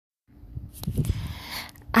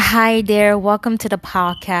Hi there. Welcome to the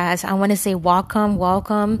podcast. I want to say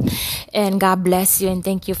welcome, and God bless you and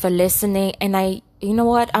thank you for listening. And you know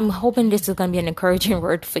what? I'm hoping this is going to be an encouraging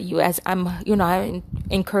word for you as I'm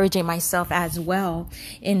encouraging myself as well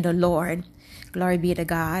in the Lord. Glory be to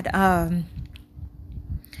God.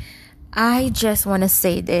 I just want to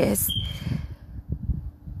say this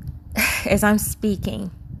as I'm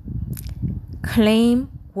speaking. Claim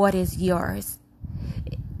what is yours.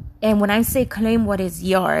 And when I say claim what is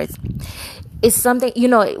yours, it's something,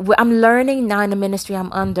 I'm learning now in the ministry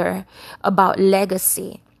I'm under about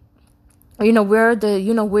legacy. We are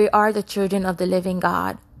the children of the living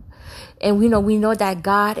God. And we know that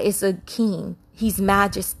God is a king. He's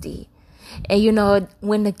majesty. And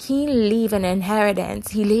when the king leaves an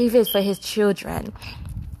inheritance, he leaves it for his children.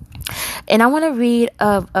 And I want to read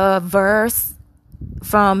a verse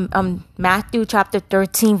from Matthew chapter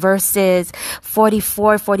 13, verses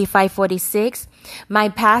 44, 45, 46. My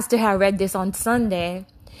pastor had read this on Sunday,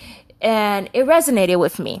 and it resonated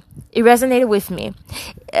with me.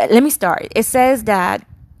 Let me start. It says that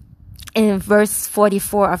in verse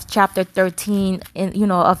 44 of chapter 13,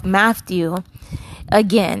 of Matthew,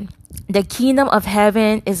 again, the kingdom of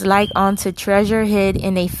heaven is like unto treasure hid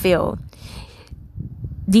in a field,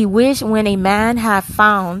 the which when a man hath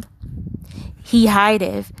found, he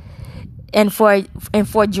hideth, and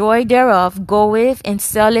for joy thereof goeth and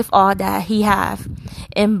selleth all that he hath,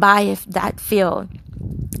 and buyeth that field.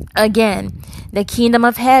 Again, the kingdom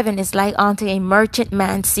of heaven is like unto a merchant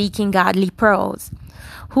man seeking godly pearls,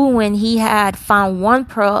 who when he had found one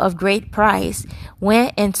pearl of great price,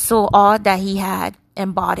 went and sold all that he had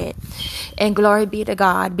and bought it. And glory be to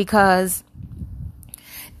God, because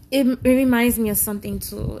it reminds me of something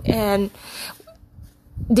too. And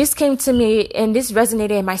this came to me and this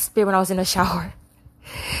resonated in my spirit when I was in the shower,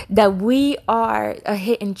 that we are a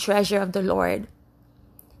hidden treasure of the Lord,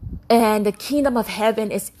 and the kingdom of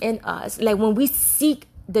heaven is in us. Like when we seek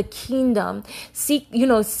the kingdom, seek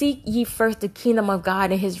ye first the kingdom of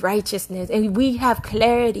God and his righteousness, and we have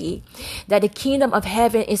clarity that the kingdom of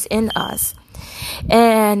heaven is in us.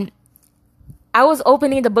 And I was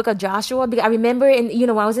opening the book of Joshua because I remember, when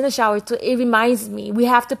I was in the shower too, it reminds me we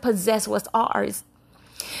have to possess what's ours.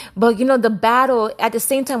 But the battle at the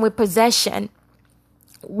same time with possession,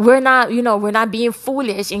 we're not being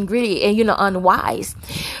foolish and greedy and unwise.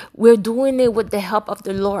 We're doing it with the help of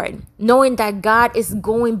the Lord, knowing that God is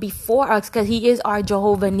going before us because he is our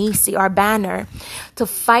Jehovah Nissi, our banner to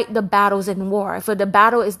fight the battles in war. For the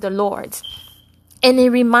battle is the Lord's. And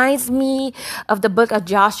it reminds me of the book of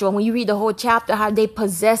Joshua. When you read the whole chapter, how they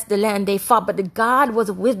possessed the land, they fought, but God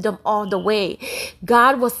was with them all the way.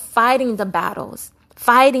 God was fighting the battles,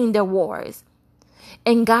 fighting the wars.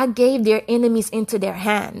 And God gave their enemies into their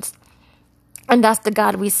hands. And that's the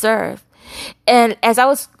God we serve. And as I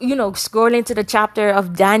was, scrolling to the chapter of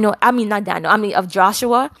of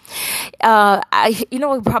Joshua,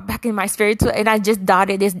 it brought back in my spirit too, and I just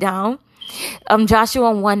dotted this down.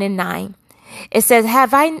 Joshua 1:9. It says,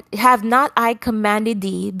 have not I commanded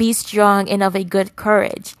thee, be strong and of a good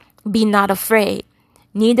courage. Be not afraid,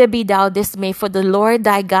 neither be thou dismayed, for the Lord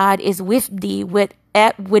thy God is with thee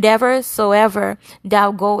whither soever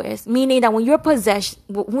thou goest. Meaning that when you're possessed,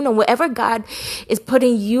 whatever God is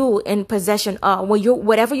putting you in possession of, when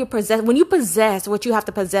you possess what you have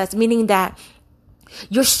to possess, meaning that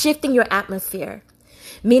you're shifting your atmosphere.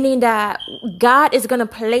 Meaning that God is going to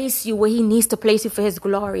place you where he needs to place you for his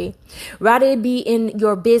glory. Rather it be in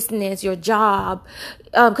your business, your job.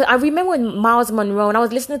 'Cause I remember when Miles Monroe, and I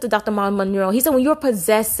was listening to Dr. Miles Monroe, he said when you're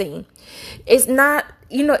possessing, it's not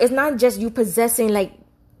just you possessing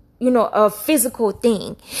a physical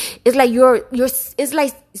thing. It's like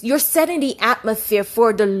you're setting the atmosphere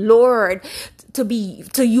for the Lord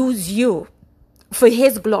to use you for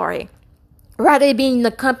his glory. Rather it be in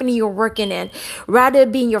the company you're working in, rather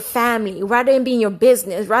it be in your family, rather it be in your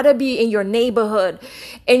business, rather it be in your neighborhood,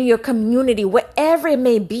 in your community, whatever it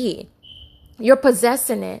may be, you're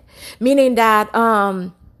possessing it. Meaning that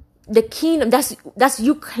the kingdom, that's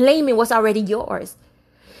you claiming what's already yours.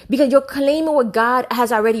 Because you're claiming what God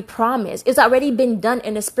has already promised. It's already been done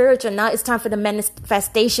in the spiritual. Now it's time for the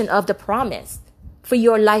manifestation of the promise for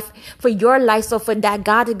your life, so for that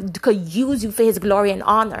God could use you for his glory and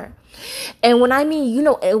honor. And when I mean,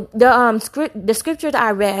 the scripture that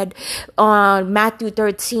I read on Matthew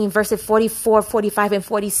 13, verses 44, 45, and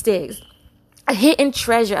 46, a hidden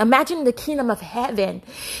treasure. Imagine the kingdom of heaven.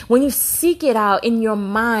 When you seek it out in your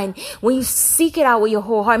mind, when you seek it out with your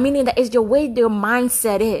whole heart, meaning that it's your way your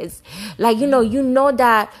mindset is. Like,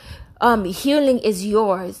 that healing is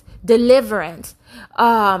yours, deliverance,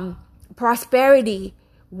 prosperity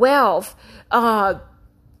wealth,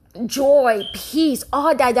 joy, peace,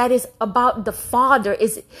 all that is about the Father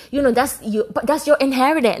is, that's you, but that's your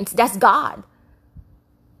inheritance. That's God.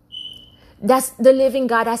 That's the living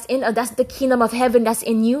God that's that's the kingdom of heaven that's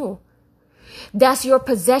in you. That's your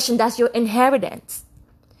possession. That's your inheritance.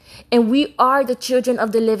 And we are the children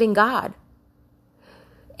of the living God.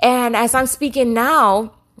 And as I'm speaking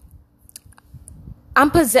now, I'm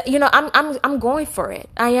going for it.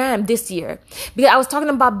 I am this year, because I was talking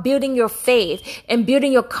about building your faith and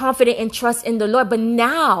building your confidence and trust in the Lord. But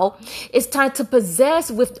now it's time to possess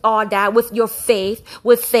with all that, with your faith,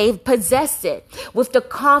 possess it with the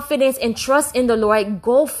confidence and trust in the Lord.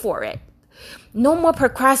 Go for it. No more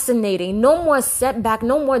procrastinating, no more setback,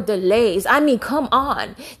 no more delays. I mean, come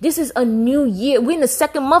on. This is a new year. We're in the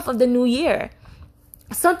second month of the new year.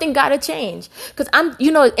 Something got to change, because I'm,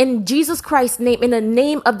 in Jesus Christ's name, in the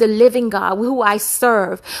name of the living God, who I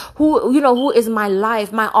serve, who is my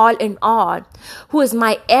life, my all in all, who is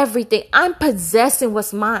my everything. I'm possessing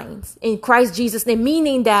what's mine in Christ Jesus' name,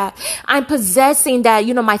 meaning that I'm possessing that,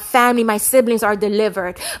 my family, my siblings are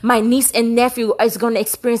delivered. My niece and nephew is going to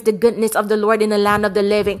experience the goodness of the Lord in the land of the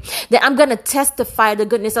living. That I'm going to testify the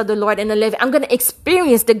goodness of the Lord in the living. I'm going to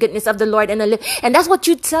experience the goodness of the Lord in the living. And that's what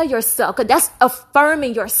you tell yourself, because that's affirming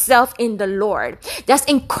yourself in the Lord. That's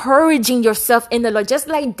encouraging yourself in the Lord, just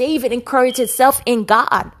like David encouraged himself in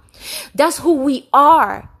God. That's who we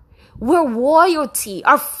are. We're royalty.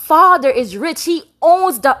 Our Father is rich. He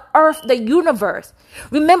owns the earth, the universe.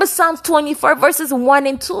 Remember Psalms 24 verses 1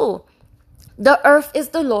 and 2. The earth is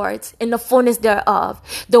the Lord's and the fullness thereof,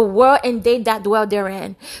 the world and they that dwell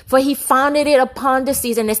therein. For he founded it upon the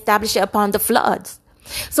seas and established it upon the floods.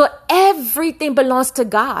 So everything belongs to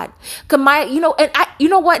God.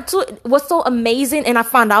 What too was so amazing, and I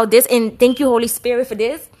found out this, and thank you, Holy Spirit, for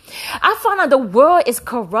this. I found out the world is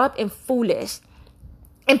corrupt and foolish.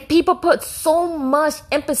 And people put so much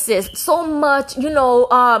emphasis, so much,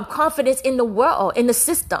 confidence in the world, in the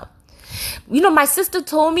system. My sister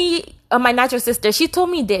told me, my natural sister, she told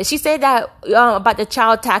me this. She said that about the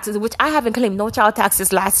child taxes, which I haven't claimed no child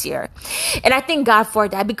taxes last year. And I thank God for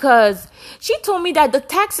that, because she told me that the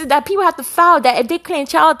taxes that people have to file, that if they claim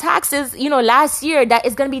child taxes, last year, that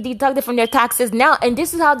is going to be deducted from their taxes now. And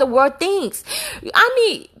this is how the world thinks. I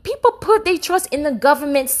mean, people put their trust in the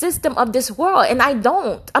government system of this world. And I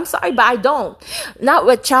don't. I'm sorry, but I don't. Not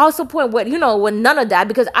with child support, with none of that,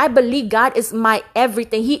 because I believe God is my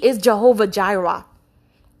everything. He is Jehovah Jireh.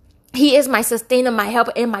 He is my sustainer, my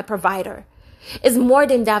helper, and my provider. It's more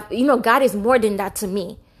than that. God is more than that to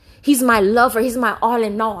me. He's my lover. He's my all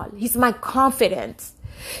in all. He's my confidence.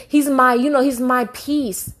 He's my, he's my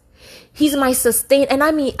peace. He's my sustain. And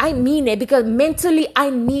I mean it, because mentally I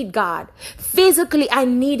need God. Physically, I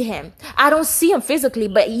need him. I don't see him physically,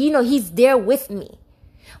 but he's there with me.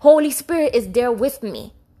 Holy Spirit is there with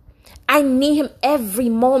me. I need him every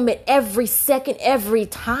moment, every second, every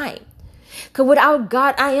time. Because without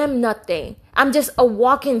God, I am nothing. I'm just a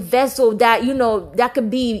walking vessel that, that could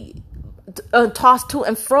be tossed to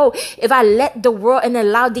and fro if I let the world and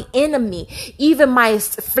allow the enemy, even my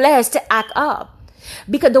flesh, to act up.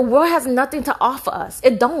 Because the world has nothing to offer us.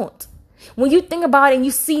 It don't. When you think about it and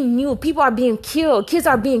you see people are being killed, kids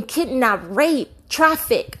are being kidnapped, raped,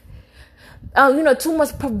 trafficked. Too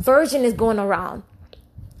much perversion is going around.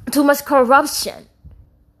 Too much corruption.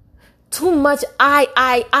 Too much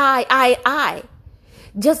I.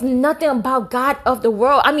 Just nothing about God of the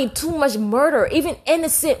world. I mean, too much murder. Even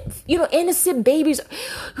innocent babies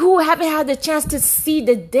who haven't had the chance to see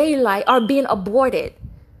the daylight are being aborted.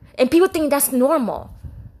 And people think that's normal.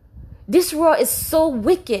 This world is so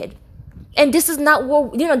wicked. And this is not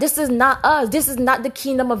this is not us. This is not the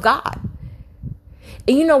kingdom of God.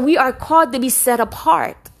 And we are called to be set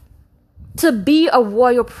apart. To be a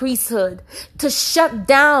royal priesthood, to shut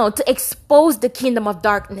down, to expose the kingdom of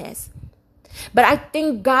darkness. But I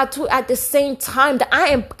thank God too at the same time that I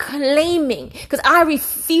am claiming, because I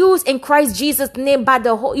refuse in Christ Jesus' name by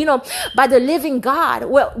the whole, by the living God.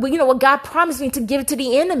 Well, what God promised me to give to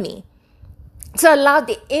the enemy. To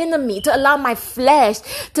allow my flesh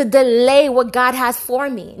to delay what God has for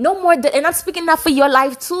me. No more, and I'm speaking that for your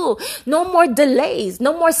life too. No more delays,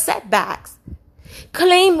 no more setbacks.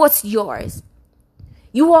 Claim what's yours.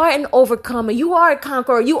 You are an overcomer. You are a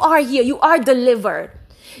conqueror. You are here. You are delivered.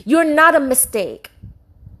 You're not a mistake.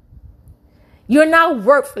 You're not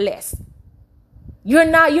worthless. You're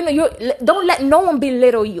not, don't let no one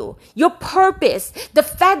belittle you. Your purpose, the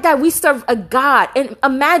fact that we serve a God, and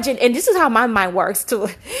imagine, and this is how my mind works too.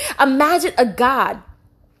 Imagine a God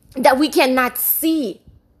that we cannot see,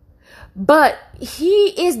 But he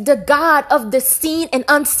is the God of the seen and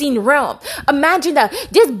unseen realm. Imagine that.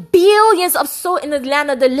 There's billions of souls in the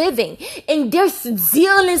land of the living. And there's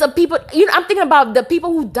zillions of people. I'm thinking about the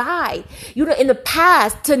people who died, in the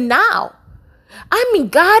past to now. I mean,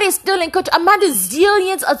 God is still in control. Imagine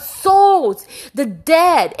zillions of souls, the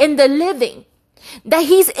dead and the living, that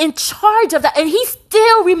he's in charge of that. And he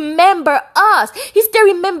still remember us. He still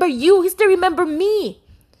remember you. He still remember me.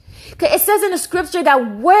 It says in the scripture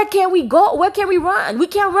that where can we go? Where can we run? We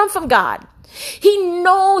can't run from God. He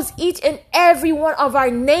knows each and every one of our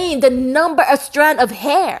name, the number, a strand of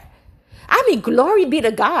hair. I mean, glory be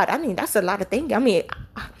to God. I mean, that's a lot of things. I mean,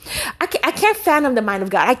 I can't fathom the mind of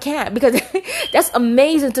God. I can't, because that's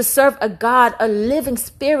amazing to serve a God, a living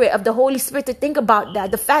spirit of the Holy Spirit, to think about that.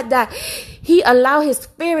 The fact that he allowed his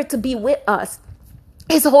spirit to be with us.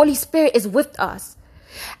 His Holy Spirit is with us.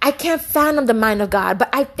 I can't fathom the mind of God, but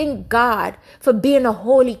I thank God for being a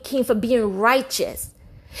holy king, for being righteous.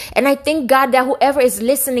 And I thank God that whoever is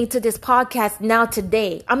listening to this podcast now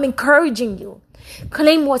today, I'm encouraging you.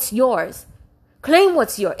 Claim what's yours. Claim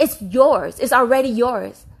what's yours. It's yours. It's already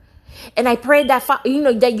yours. And I pray that,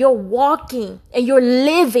 that you're walking and you're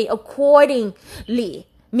living accordingly.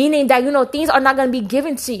 Meaning that, things are not going to be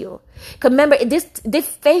given to you. Because remember, this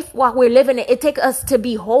faith walk we're living in, it takes us to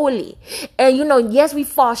be holy. And, yes, we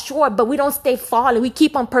fall short, but we don't stay falling. We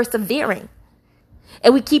keep on persevering.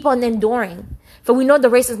 And we keep on enduring. For we know the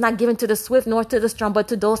race is not given to the swift nor to the strong, but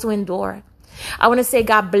to those who endure. I want to say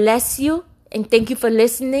God bless you. And thank you for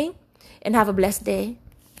listening. And have a blessed day.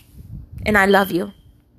 And I love you.